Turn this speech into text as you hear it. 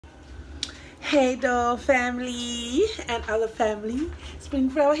Hey doll family and other family.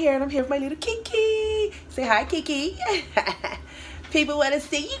 Springflower here and I'm here with my little Kiki. Say hi, Kiki. People want to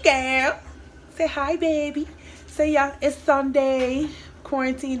see you, girl. Say hi, baby. Say yeah, it's Sunday.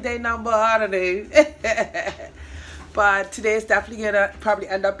 Quarantine day number, I don't know. But today is definitely gonna probably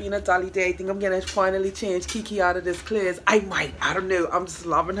end up being a dolly day. I think I'm gonna finally change Kiki out of this clothes. I don't know. I'm just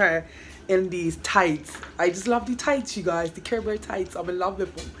loving her in these tights. I just love the tights, you guys. The Care Bear tights. I'm in love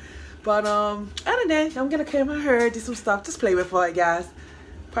with them. But I don't know. I'm gonna comb her hair, do some stuff, just play with her, I guess.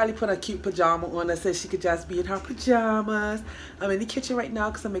 Probably put a cute pajama on her so she could just be in her pajamas. I'm in the kitchen right now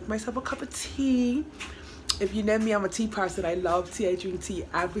because I make myself a cup of tea. If you know me, I'm a tea person. I love tea. I drink tea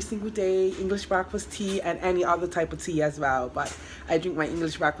every single day. English breakfast tea and any other type of tea as well. But I drink my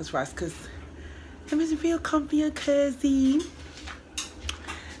English breakfast first because it makes me feel comfy and cozy.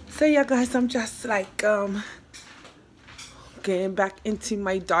 So yeah, guys, I'm just like getting back into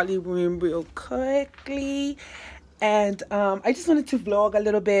my dolly room real quickly. And I just wanted to vlog a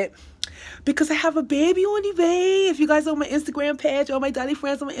little bit because I have a baby on the way. If you guys are on my Instagram page or my dolly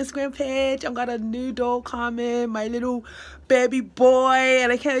friends on my Instagram page, I've got a new doll coming, my little baby boy,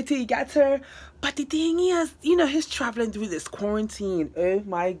 and I can't wait till he gets her. But the thing is, you know, he's traveling through this quarantine. Oh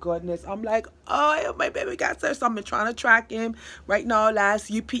my goodness. I'm like, oh, I hope my baby gets her. So I've been trying to track him. Right now,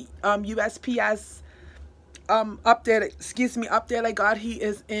 last USPS update I got, he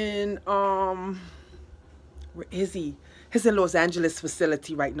is in where is he? He's in Los Angeles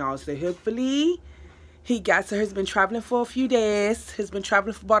facility right now. So hopefully he gets her. He's been traveling for a few days. He's been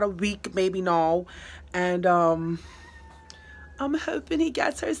traveling for about a week, maybe now. And I'm hoping he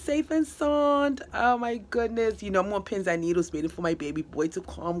gets her safe and sound. Oh my goodness. You know, I'm on pins and needles waiting for my baby boy to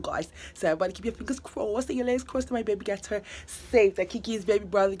come, guys. So everybody keep your fingers crossed and your legs crossed that my baby gets her safe. That Kiki's baby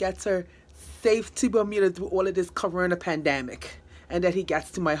brother gets her safe to Bermuda through all of this corona pandemic. And that he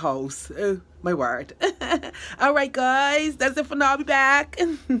gets to my house. Oh, my word. All right, guys. That's it for now. I'll be back.